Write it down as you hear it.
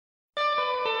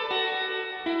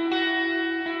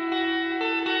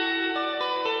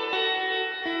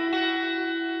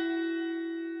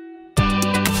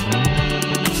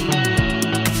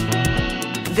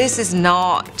This is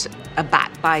not a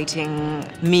backbiting,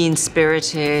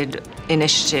 mean-spirited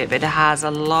initiative. It has a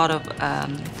lot of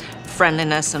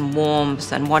friendliness and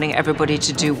warmth and wanting everybody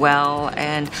to do well.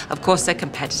 And of course they're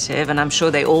competitive, and I'm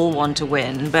sure they all want to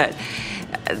win, but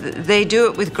they do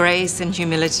it with grace and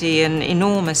humility and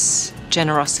enormous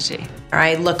generosity.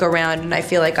 I look around and I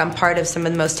feel like I'm part of some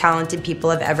of the most talented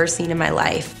people I've ever seen in my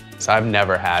life. So I've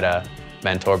never had a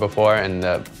mentor before, and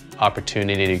the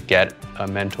opportunity to get a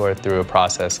mentor through a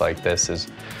process like this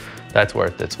that's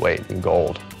worth its weight in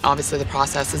gold. Obviously the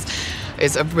process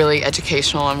is a really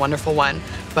educational and wonderful one,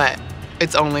 but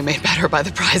it's only made better by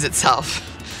the prize itself.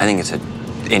 I think it's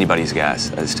anybody's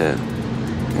guess as to,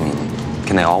 I mean,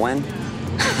 can they all win?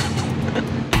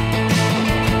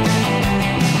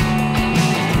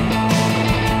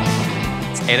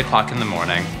 It's 8 o'clock in the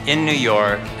morning in New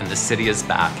York, and the city is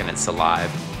back and it's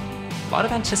alive. A lot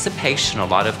of anticipation, a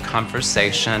lot of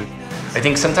conversation. I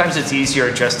think sometimes it's easier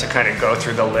just to kind of go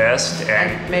through the list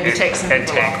and maybe take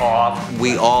off.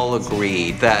 We all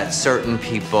agree that certain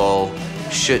people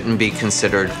shouldn't be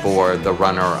considered for the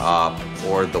runner-up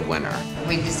or the winner.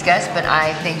 We discussed, but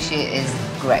I think she is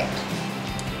great.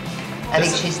 I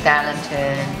think she's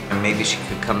talented. And maybe she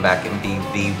could come back and be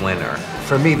the winner.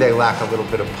 For me, they lack a little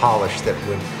bit of polish that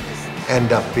would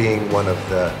end up being one of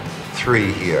the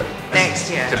three here. Next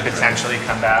year. To potentially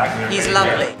come back. He's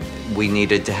lovely. We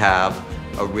needed to have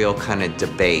a real kind of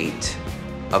debate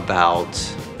about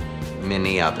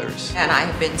many others. And I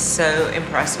have been so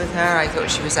impressed with her. I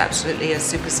thought she was absolutely a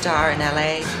superstar in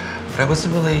LA. But I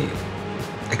wasn't really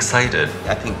excited.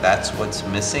 I think that's what's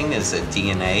missing, is a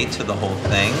DNA to the whole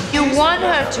thing. You want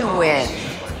her to win.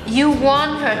 You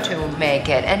want her to make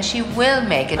it, and she will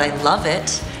make it. I love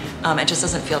it. It just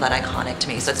doesn't feel that iconic to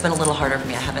me, so it's been a little harder for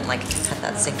me. I haven't had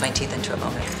that sink my teeth into a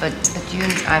moment. But you,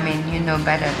 I mean, you know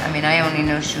better. I mean, I only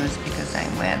know shoes because I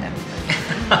wear them.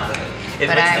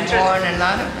 But I've worn a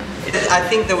lot of them. I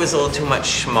think there was a little too much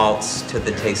schmaltz to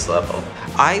the taste level.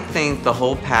 I think the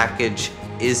whole package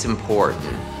is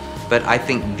important, but I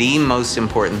think the most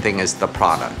important thing is the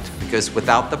product, because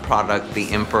without the product,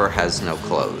 the emperor has no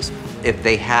clothes. If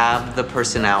they have the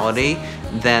personality,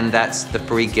 then that's the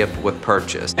free gift with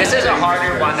purchase. This is a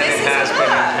harder one than it has been in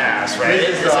the past, right?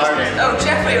 This is the hardest. Oh,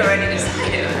 Jeffrey already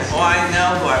decided. Oh, I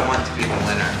know who I want to be the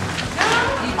winner.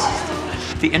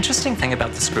 The interesting thing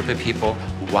about this group of people,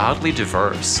 wildly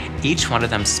diverse. Each one of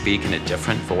them speak in a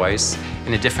different voice,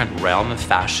 in a different realm of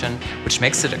fashion, which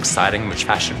makes it exciting, which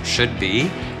fashion should be,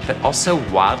 but also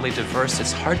wildly diverse.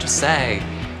 It's hard to say,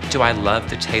 do I love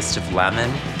the taste of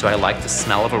lemon? Do I like the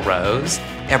smell of a rose?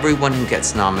 Everyone who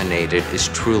gets nominated is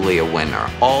truly a winner.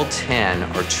 All 10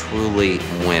 are truly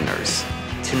winners.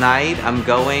 Tonight, I'm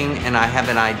going and I have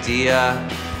an idea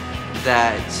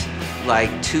that like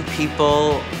 2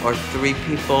 people or 3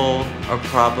 people are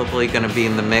probably going to be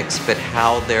in the mix, but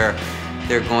how they're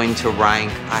going to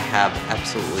rank, I have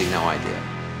absolutely no idea.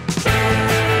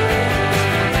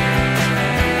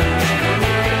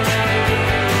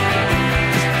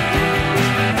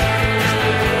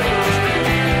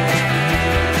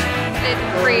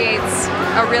 Creates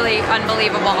a really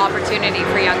unbelievable opportunity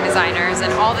for young designers,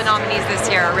 and all the nominees this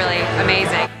year are really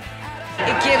amazing.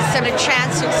 It gives them a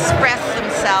chance to express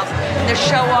themselves and to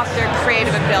show off their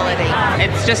creative ability.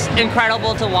 It's just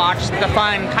incredible to watch the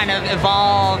fund kind of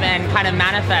evolve and kind of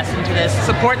manifest into this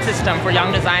support system for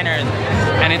young designers.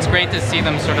 And it's great to see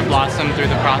them sort of blossom through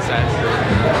the process.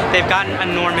 They've gotten an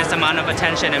enormous amount of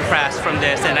attention and press from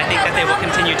this, and I think that they will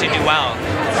continue to do well.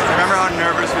 Remember how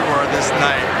nervous we were this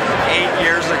night 8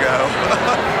 years ago?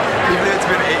 Even if it's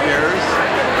been 8 years.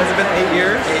 Has it been 8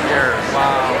 years? 8 years.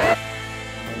 Wow.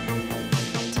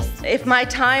 If my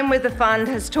time with the fund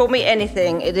has taught me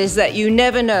anything, it is that you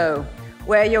never know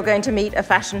where you're going to meet a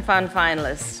Fashion Fund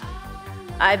finalist.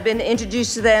 I've been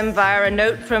introduced to them via a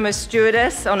note from a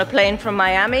stewardess on a plane from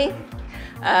Miami.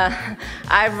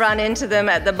 I've run into them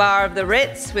at the bar of the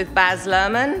Ritz with Baz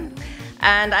Luhrmann,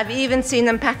 and I've even seen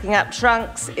them packing up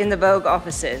trunks in the Vogue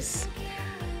offices.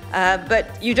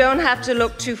 But you don't have to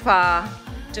look too far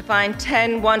to find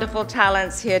 10 wonderful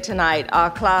talents here tonight,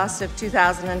 our class of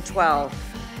 2012.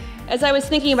 As I was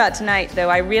thinking about tonight, though,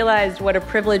 I realized what a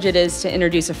privilege it is to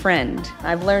introduce a friend.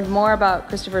 I've learned more about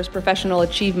Christopher's professional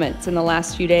achievements in the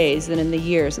last few days than in the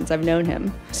years since I've known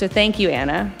him. So thank you,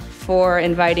 Anna, for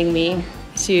inviting me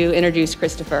to introduce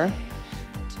Christopher.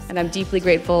 And I'm deeply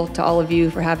grateful to all of you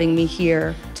for having me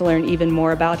here to learn even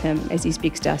more about him as he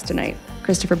speaks to us tonight.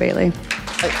 Christopher Bailey.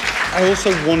 I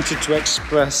also wanted to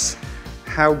express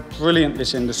how brilliant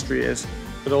this industry is,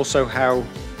 but also how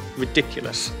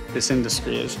ridiculous this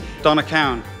industry is. Donna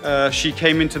Cowan, she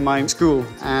came into my school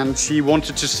and she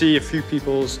wanted to see a few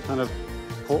people's kind of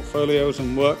portfolios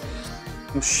and work.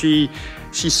 She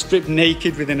stripped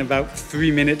naked within about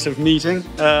 3 minutes of meeting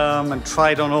and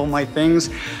tried on all my things.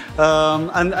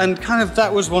 And kind of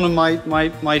that was one of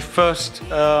my first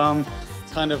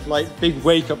kind of like big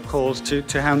wake-up calls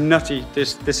to how nutty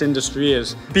this industry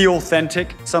is. Be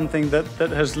authentic, something that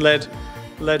has led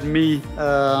me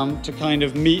to kind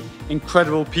of meet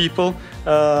incredible people,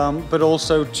 but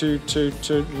also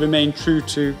to remain true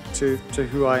to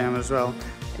who I am as well.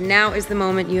 Now is the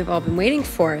moment you have all been waiting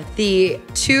for. The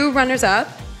 2 runners-up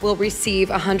will receive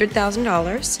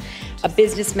 $100,000, a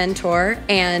business mentor,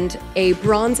 and a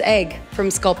bronze egg from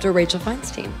sculptor Rachel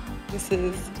Feinstein. This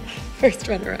is first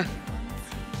runner-up.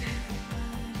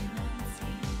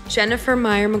 Jennifer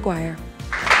Meyer-McGuire.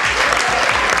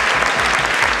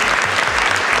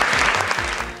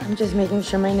 I'm just making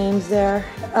sure my name's there.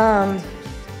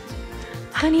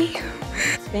 Honey,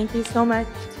 thank you so much.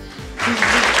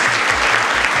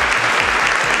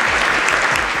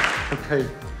 Okay,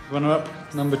 runner-up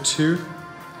number 2.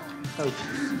 Oh,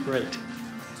 great.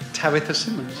 Tabitha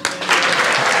Simmons.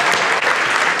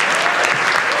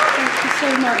 Thank you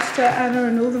so much to Anna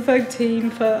and all the Vogue team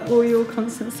for all your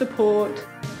constant support.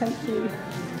 Thank you.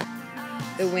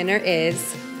 The winner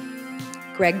is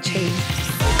Greg Cheney,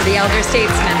 the elder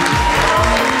statesman.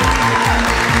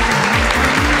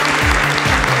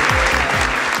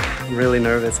 I'm really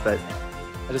nervous, but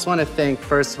I just want to thank,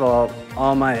 first of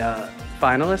all my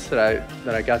finalists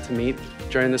that I got to meet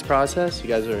during this process. You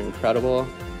guys are incredible.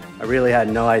 I really had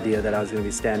no idea that I was going to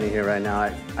be standing here right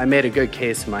now. I made a good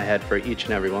case in my head for each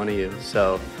and every one of you.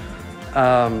 So,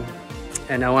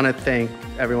 and I want to thank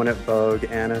everyone at Vogue.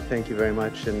 Anna, thank you very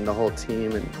much, and the whole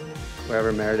team, and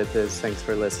wherever Meredith is, thanks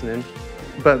for listening.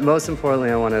 But most importantly,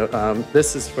 I want to,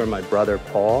 this is for my brother,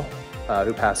 Paul,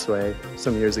 who passed away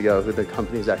some years ago, who the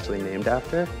company is actually named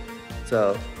after.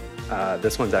 So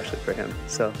this one's actually for him.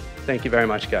 So thank you very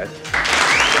much, guys.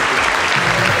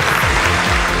 Thank you.